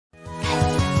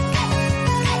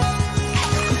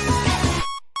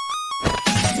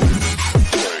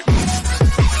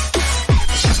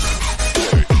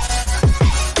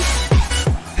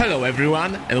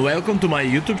everyone and welcome to my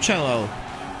YouTube channel.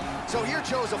 So here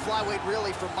Joe's a flyweight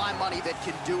really for my money that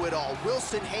can do it all.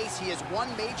 Wilson Reis, he has won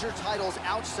major titles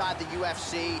outside the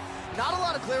UFC. Not a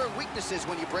lot of glaring weaknesses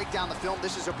when you break down the film.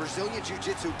 This is a Brazilian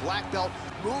Jiu-Jitsu black belt,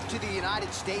 moved to the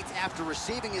United States after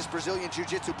receiving his Brazilian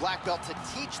Jiu-Jitsu black belt to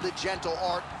teach the gentle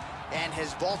art, and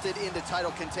has vaulted into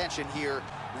title contention here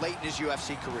late in his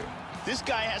UFC career. This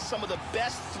guy has some of the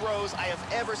best throws I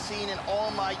have ever seen in all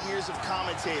my years of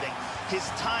commentating. His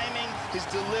timing, his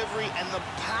delivery, and the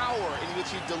power in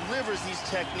which he delivers these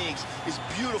techniques is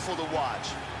beautiful to watch.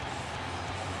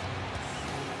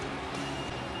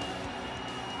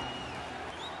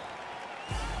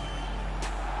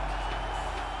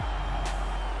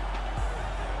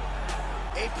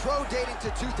 A pro dating to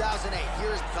 2008.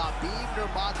 Here's Khabib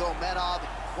Nurmagomedov,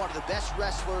 one of the best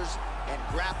wrestlers and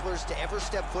grapplers to ever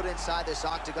step foot inside this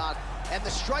octagon. And the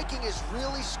striking has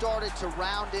really started to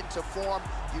round into form.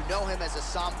 You know him as a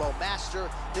Sambo master.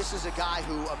 This is a guy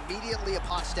who immediately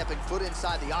upon stepping foot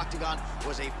inside the octagon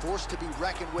was a force to be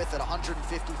reckoned with at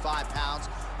 155 pounds.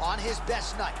 On his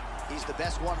best night, he's the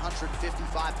best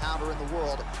 155-pounder in the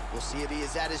world. We'll see if he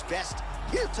is at his best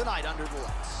here tonight under the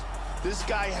lights. This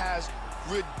guy has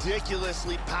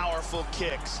ridiculously powerful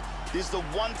kicks. This is the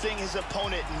one thing his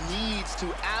opponent needs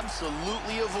to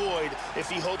absolutely avoid if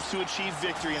he hopes to achieve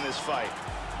victory in this fight.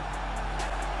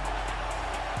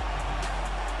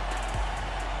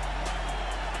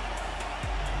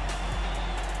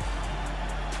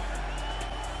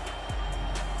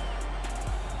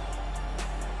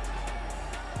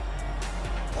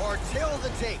 Our tail of the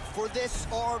tape for this,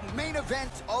 our main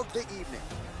event of the evening.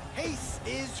 Reis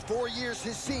is 4 years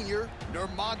his senior.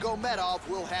 Nurmagomedov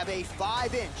will have a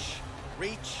 5-inch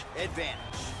reach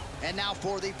advantage. And now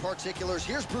for the particulars,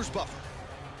 here's Bruce Buffer.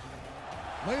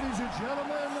 Ladies and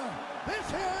gentlemen, this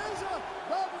is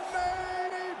the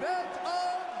main event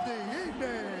of the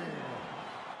evening.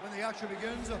 When the action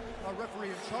begins, a referee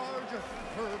in charge,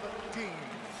 Herb Dean.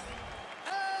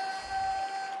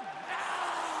 And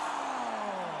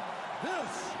now,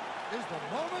 this is the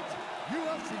moment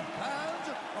UFC fans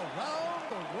around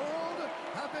the world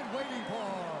have been waiting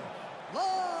for.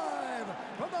 Live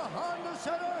from the Honda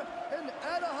Center in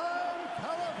Anaheim,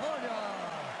 California.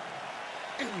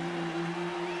 It's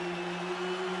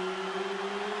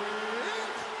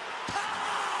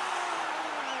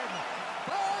time!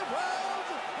 5 rounds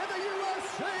in the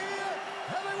UFC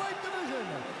heavyweight division.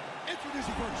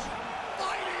 Introducing first,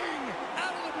 fighting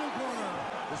out of the blue corner.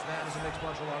 This man is a mixed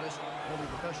martial artist, holding a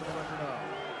professional record of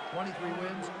 23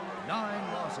 wins,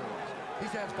 9 losses. He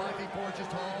stands 5 feet 4 inches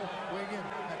tall, weighing in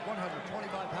at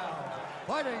 125 pounds.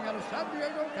 Fighting out of San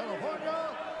Diego,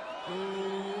 California,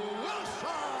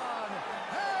 Wilson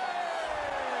Reis.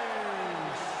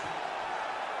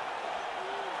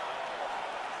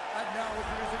 And now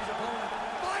introducing his opponent,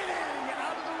 fighting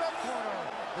out of the red corner.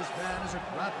 This man is a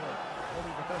grappler,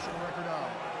 holding a professional record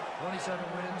of 27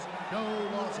 wins, no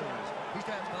losses. He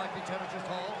stands 5 feet 10 inches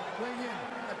tall, weighing in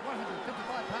at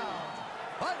 155 pounds.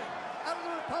 Fighting out of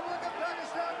the Republic of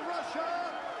Dagestan,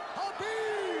 Russia,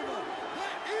 Khabib, the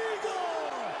Eagle,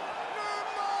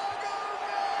 Nurmagomedov!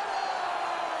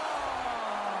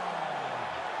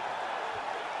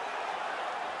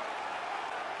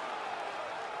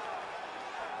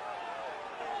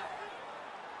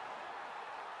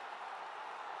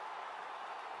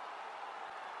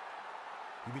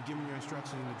 You've been given your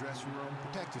instructions in the dressing room.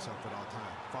 Protect yourself at all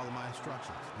times. Follow my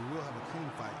instructions. We will have a clean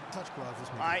fight. Touch gloves.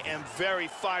 I am very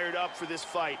fired up for this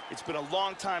fight. It's been a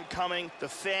long time coming. The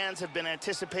fans have been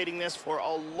anticipating this for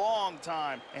a long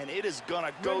time, and it is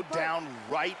gonna go down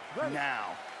right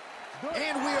now.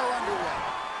 And we are underway.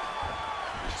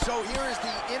 So here is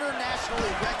the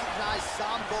internationally recognized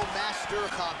Sambo master,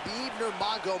 Khabib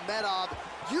Nurmagomedov.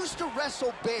 Used to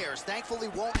wrestle bears. Thankfully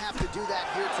won't have to do that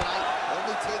here tonight.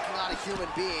 Only taking on a human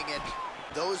being, and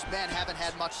those men haven't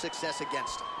had much success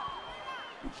against him.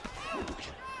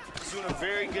 He's doing a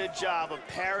very good job of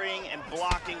parrying and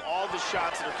blocking all the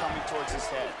shots that are coming towards his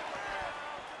head.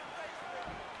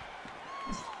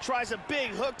 Tries a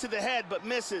big hook to the head, but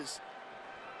misses.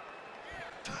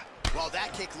 Well,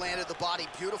 that kick landed the body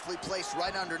beautifully placed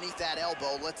right underneath that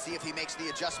elbow. Let's see if he makes the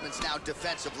adjustments now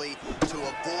defensively to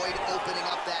avoid opening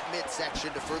up that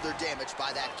midsection to further damage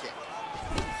by that kick.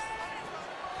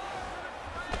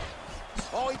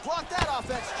 Oh, he blocked that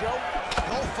offense, Joe.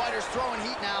 Both fighters throwing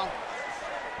heat now.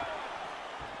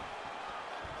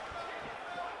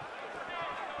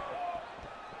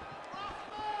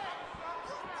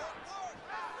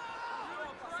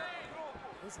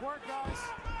 Nice work, guys.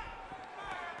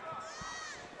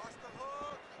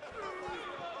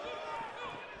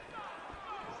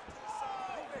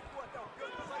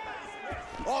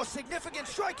 Oh, significant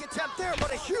strike attempt there,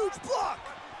 but a huge block.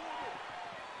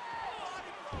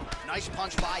 Nice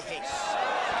punch by Reis.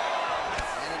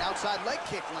 And an outside leg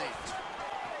kick lands.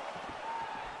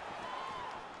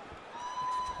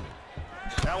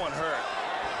 That one hurt.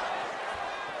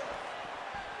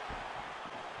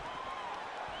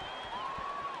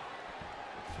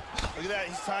 Look at that,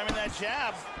 he's timing that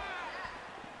jab.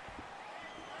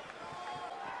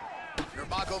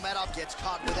 Nurmagomedov gets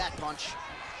caught with that punch.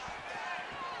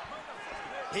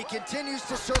 He continues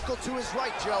to circle to his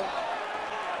right, Joe.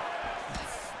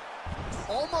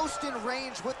 Almost in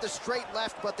range with the straight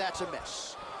left, but that's a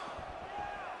miss.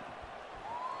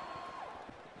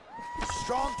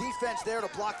 Strong defense there to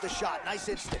block the shot. Nice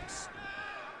instincts.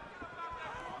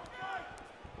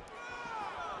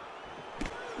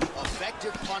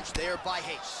 Effective punch there by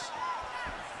Reis.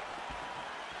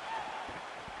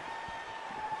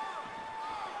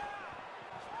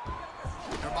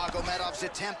 Nurmagomedov's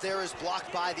attempt there is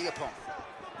blocked by the opponent.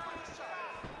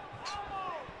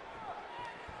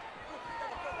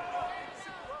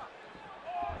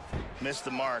 Missed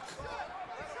the mark.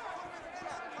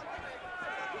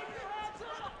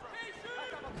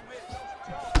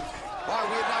 All right,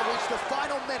 we have now reached the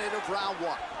final minute of round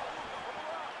one.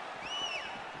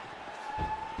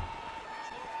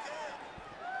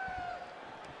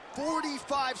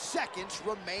 "45 seconds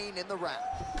remain in the round.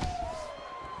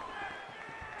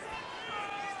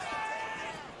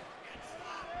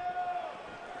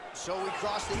 So we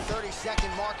cross the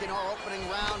 30-second mark in our opening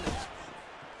round.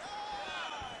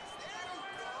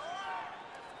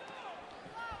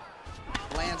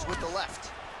 Lands with the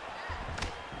left.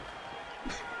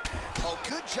 Oh,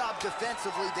 good job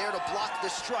defensively there to block the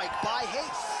strike by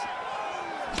Reis.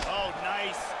 Oh,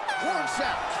 nice. Horn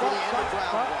sound for the end of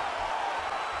round one.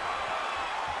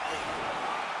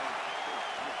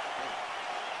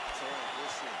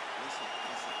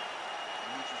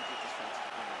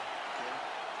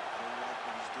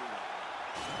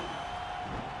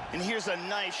 And here's a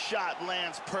nice shot,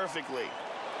 lands perfectly.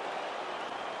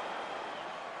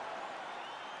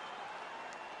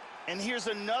 And here's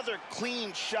another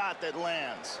clean shot that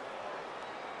lands.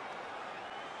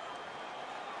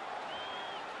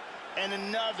 And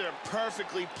another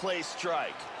perfectly placed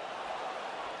strike.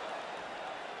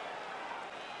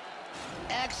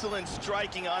 Excellent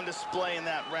striking on display in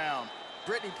that round.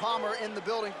 Brittany Palmer in the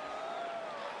building.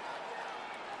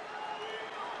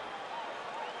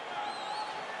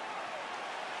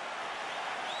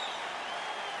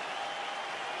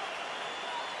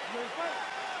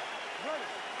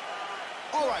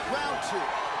 All right, round two.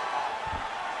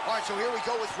 All right, so here we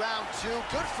go with round two.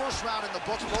 Good first round in the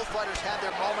books. Both fighters had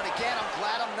their moment. Again, I'm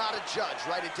glad I'm not a judge,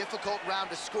 right? A difficult round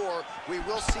to score. We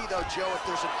will see, though, Joe, if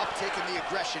there's an uptick in the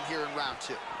aggression here in round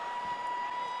two.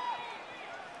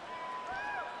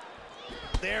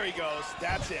 There he goes.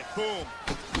 That's it. Boom.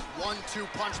 1-2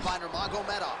 punch by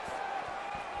Nurmagomedov.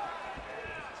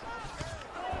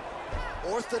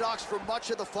 Orthodox for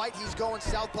much of the fight. He's going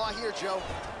southpaw here, Joe.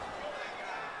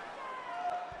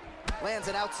 Lands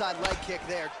an outside leg kick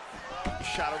there.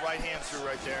 Shot a right hand through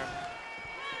right there.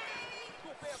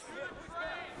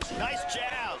 Nice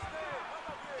jab.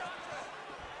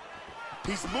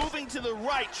 He's moving to the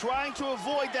right, trying to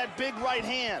avoid that big right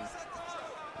hand.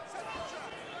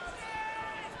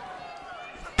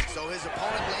 So his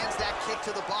opponent lands that kick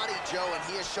to the body, Joe,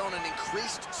 and he has shown an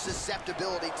increased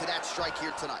susceptibility to that strike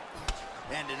here tonight.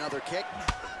 And another kick.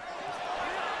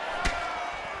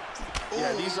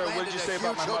 Yeah, these are, what did you say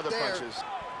about my mother punches?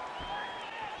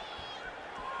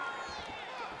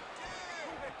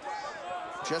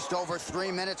 Just over 3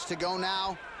 minutes to go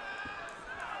now.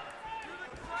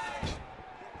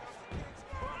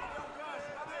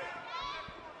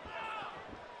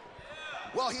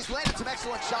 Well, he's landed some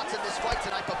excellent shots in this fight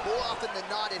tonight, but more often than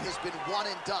not, it has been one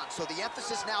and done. So the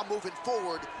emphasis now moving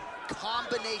forward,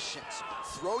 combinations.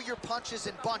 Throw your punches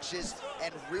in bunches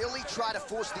and really try to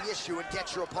force the issue and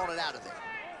get your opponent out of there.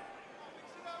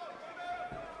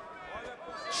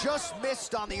 Just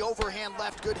missed on the overhand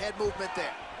left. Good head movement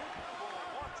there.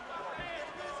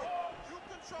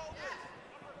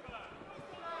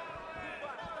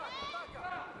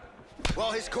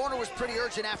 Well, his corner was pretty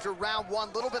urgent after round one.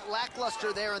 A little bit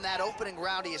lackluster there in that opening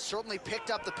round. He has certainly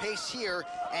picked up the pace here,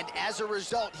 and as a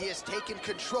result, he has taken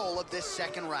control of this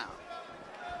second round.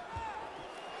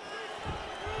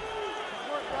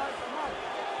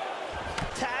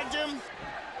 Tagged him.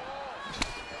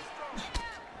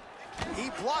 He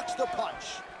blocks the punch.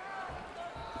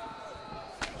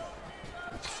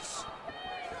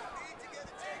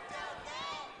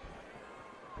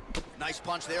 Nice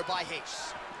punch there by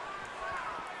Reis.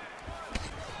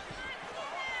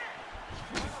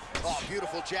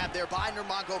 Beautiful jab there by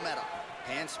Nurmagomedov.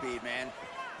 Hand speed, man.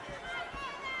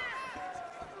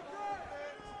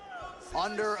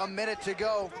 Under a minute to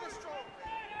go.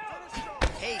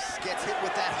 Reis gets hit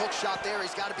with that hook shot there.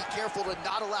 He's got to be careful to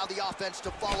not allow the offense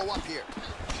to follow up here.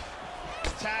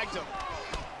 Tagged him.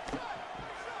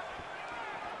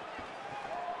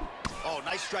 Oh,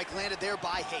 nice strike landed there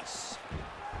by Reis.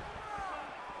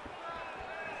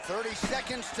 30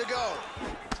 seconds to go.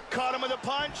 Caught him with a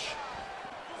punch.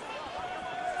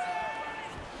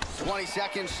 20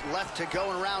 seconds left to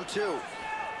go in round 2.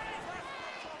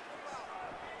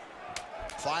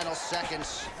 Final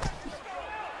seconds.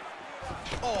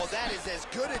 Oh, that is as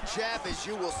good a jab as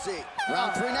you will see.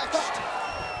 Round 3 next.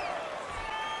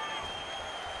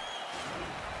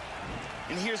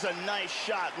 And here's a nice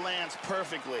shot, lands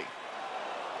perfectly.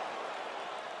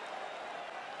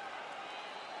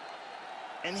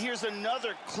 And here's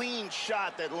another clean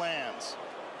shot that lands.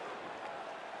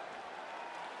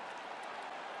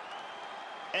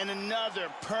 And another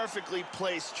perfectly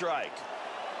placed strike.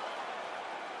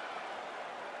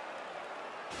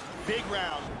 Big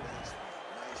round.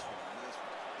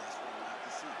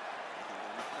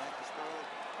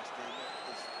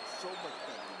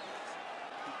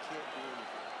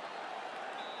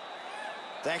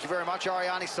 Thank you very much.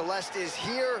 Ariane Celeste is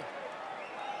here.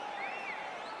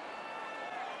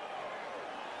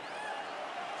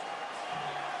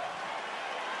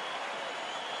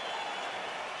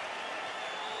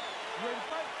 Ready to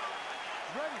fight?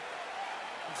 Ready.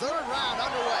 Third round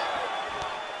underway.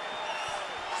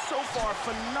 So far,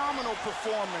 phenomenal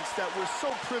performance that we're so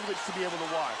privileged to be able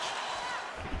to watch.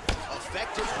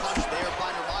 Effective punch there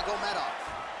by Nurmagomedov.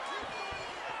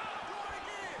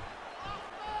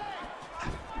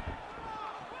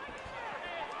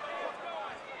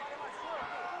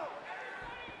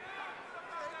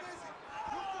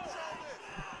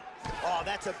 Oh,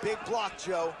 that's a big block,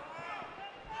 Joe.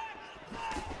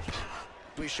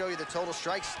 We show you the total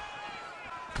strikes.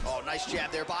 Oh, nice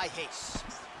jab there by Reis.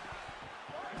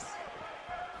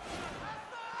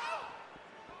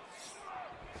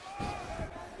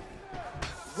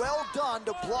 Well done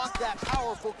to block that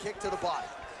powerful kick to the body.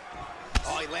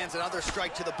 Oh, he lands another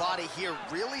strike to the body here,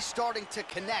 really starting to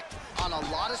connect on a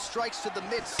lot of strikes to the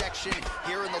midsection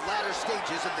here in the latter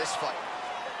stages of this fight.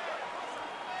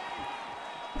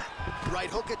 Right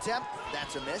hook attempt,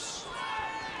 that's a miss.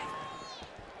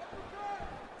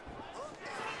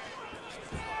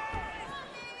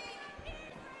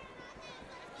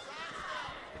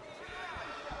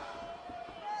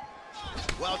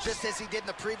 Well, just as he did in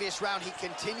the previous round, he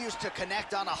continues to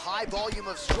connect on a high volume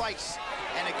of strikes.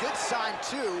 And a good sign,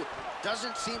 too,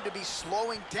 doesn't seem to be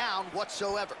slowing down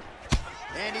whatsoever.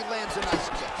 And he lands a nice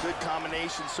kick. Good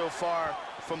combination so far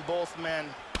from both men.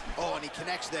 Oh, and he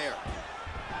connects there.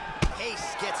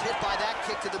 Reis gets hit by that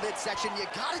kick to the midsection. You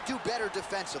got to do better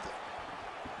defensively.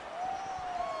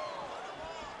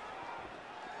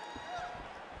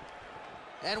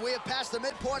 And we have passed the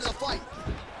midpoint of the fight.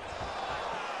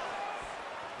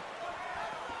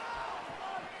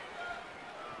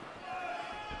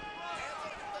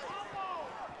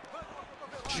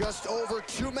 Just over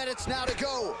 2 minutes now to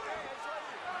go.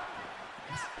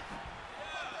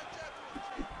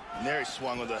 And there he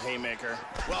swung with a haymaker.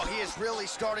 Well, he is really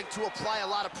starting to apply a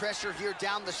lot of pressure here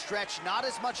down the stretch. Not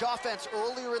as much offense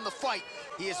earlier in the fight.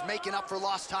 He is making up for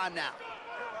lost time now.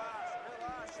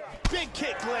 Big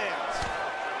kick lands.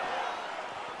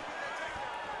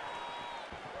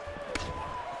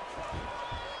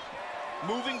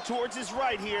 Moving towards his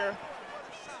right here.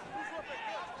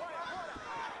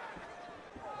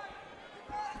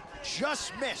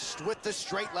 Just missed with the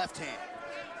straight left hand.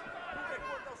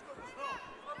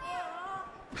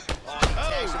 Oh, he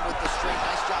tags him with the straight.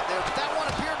 Nice job there, but that one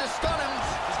appeared to stun him.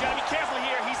 He's got to be careful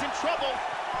here. He's in trouble.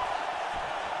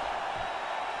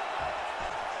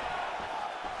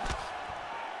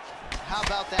 How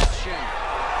about that shin?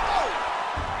 Oh!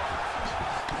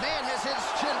 Man, has his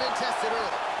chin been tested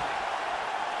early.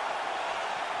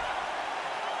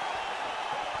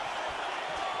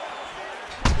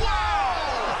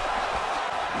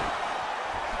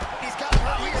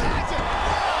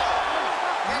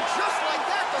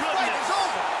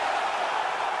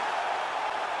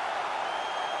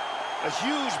 A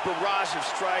huge barrage of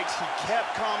strikes. He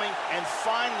kept coming and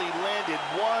finally landed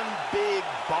one big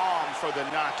bomb for the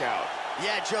knockout.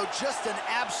 Yeah, Joe, just an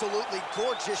absolutely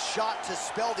gorgeous shot to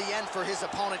spell the end for his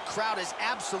opponent. Crowd is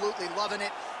absolutely loving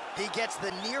it. He gets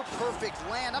the near-perfect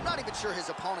land. I'm not even sure his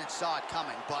opponent saw it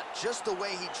coming, but just the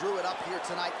way he drew it up here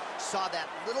tonight, saw that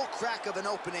little crack of an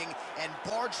opening and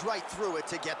barged right through it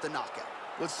to get the knockout.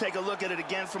 Let's take a look at it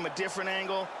again from a different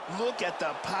angle. Look at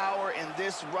the power in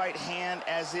this right hand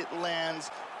as it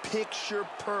lands. Picture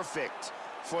perfect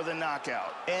for the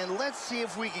knockout. And let's see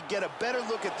if we could get a better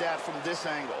look at that from this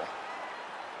angle.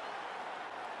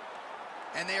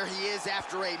 And there he is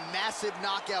after a massive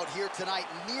knockout here tonight.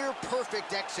 Near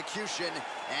perfect execution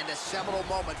and a seminal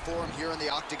moment for him here in the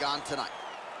octagon tonight.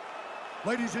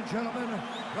 Ladies and gentlemen,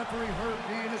 referee Herb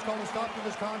Dean has called a stop to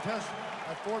this contest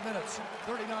at 4 minutes,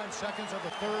 39 seconds of the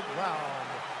third round.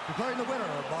 Declaring the winner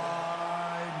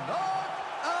by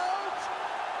knockout,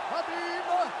 Khabib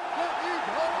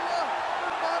Nurmagomedov.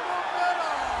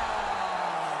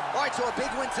 All right, so a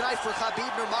big win tonight for Khabib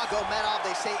Nurmagomedov.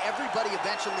 They say everybody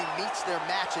eventually meets their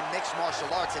match in mixed martial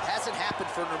arts. It hasn't happened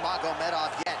for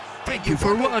Nurmagomedov yet. Thank you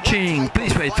for watching.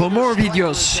 Please wait for more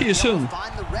videos. See you soon.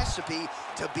 Find the recipe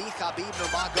to be Khabib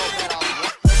Nurmagomedov.